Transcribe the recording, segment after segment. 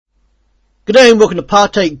G'day and welcome to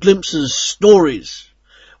Partake Glimpses Stories,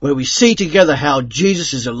 where we see together how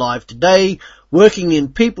Jesus is alive today, working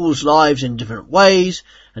in people's lives in different ways,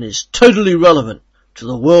 and is totally relevant to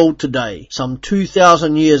the world today. Some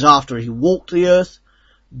 2,000 years after he walked the earth,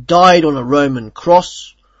 died on a Roman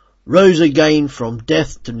cross, rose again from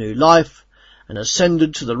death to new life, and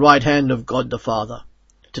ascended to the right hand of God the Father.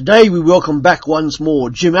 Today we welcome back once more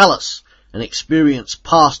Jim Ellis, an experienced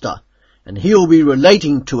pastor, and he'll be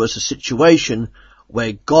relating to us a situation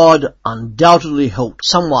where God undoubtedly helped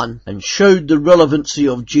someone and showed the relevancy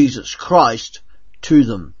of Jesus Christ to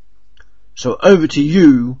them. So over to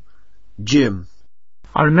you, Jim.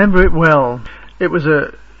 I remember it well. It was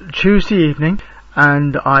a Tuesday evening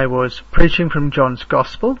and I was preaching from John's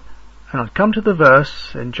Gospel, and I'd come to the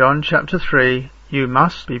verse in John chapter 3, "You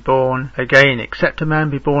must be born again. Except a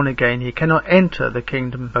man be born again, he cannot enter the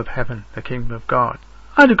kingdom of heaven," the kingdom of God.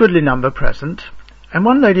 I had a goodly number present, and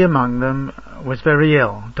one lady among them was very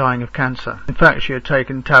ill, dying of cancer. In fact, she had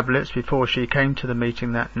taken tablets before she came to the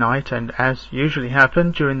meeting that night, and as usually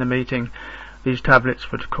happened during the meeting, these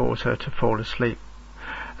tablets would cause her to fall asleep.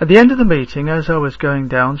 At the end of the meeting, as I was going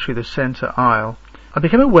down through the centre aisle, I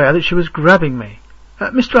became aware that she was grabbing me.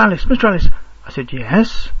 Mr. Alice. I said,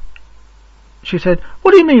 "Yes." She said,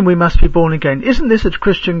 "What do you mean we must be born again? Isn't this a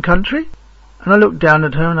Christian country?" And I looked down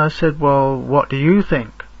at her and I said, "Well, what do you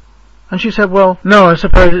think?" And she said, "Well, no, I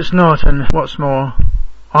suppose it's not, and what's more,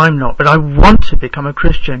 I'm not, but I want to become a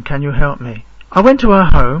Christian. Can you help me?" I went to her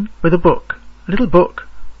home with a book, a little book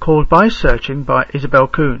called By Searching by Isabel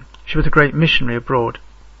Kuhn. She was a great missionary abroad.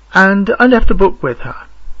 And I left the book with her.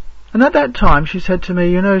 And at that time she said to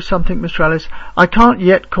me, "You know something, Mr. Alice, I can't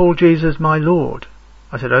yet call Jesus my Lord."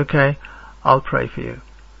 I said, "Okay, I'll pray for you."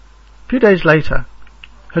 A few days later,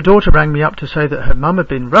 her daughter rang me up to say that her mum had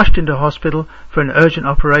been rushed into hospital for an urgent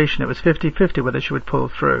operation. It was 50-50 whether she would pull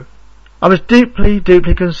through. I was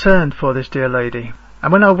deeply concerned for this dear lady.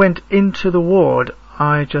 And when I went into the ward,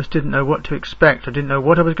 I just didn't know what to expect. I didn't know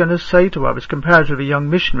what I was going to say to her. I was a comparatively young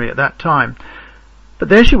missionary at that time. But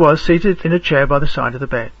there she was, seated in a chair by the side of the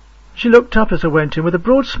bed. She looked up as I went in with a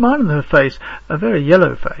broad smile on her face, a very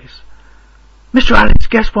yellow face. "Mr. Alice,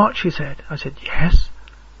 guess what?" she said. I said, "Yes."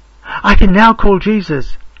 "I can now call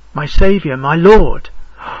Jesus my Saviour, my Lord."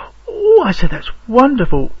 "Oh," I said, "that's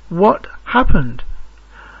wonderful. What happened?"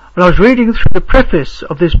 Well, I was reading through the preface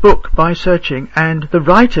of this book, By Searching, and the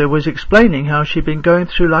writer was explaining how she'd been going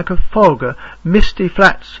through like a fog, a misty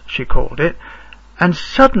flats, she called it, and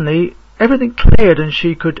suddenly everything cleared and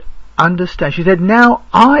she could understand. She said, "Now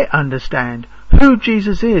I understand who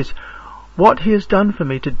Jesus is, what he has done for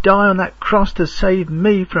me, to die on that cross to save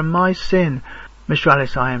me from my sin. Mr.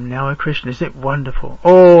 Alice, I am now a Christian. Isn't it wonderful?"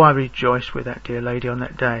 Oh, I rejoiced with that dear lady on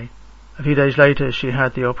that day. A few days later she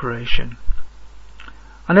had the operation.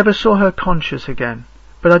 I never saw her conscious again,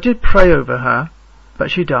 but I did pray over her,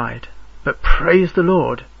 but she died. But praise the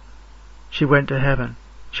Lord, she went to heaven.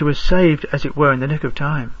 She was saved, as it were, in the nick of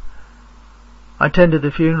time. I attended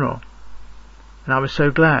the funeral, and I was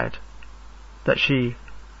so glad that she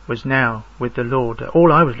was now with the Lord.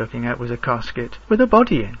 All I was looking at was a casket with a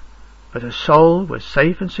body in, but her soul was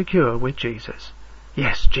safe and secure with Jesus.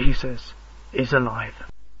 Yes, Jesus is alive.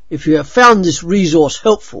 If you have found this resource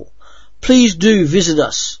helpful, please do visit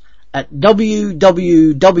us at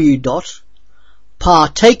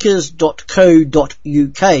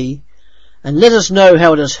www.partakers.co.uk and let us know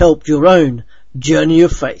how it has helped your own journey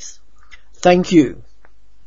of faith. Thank you.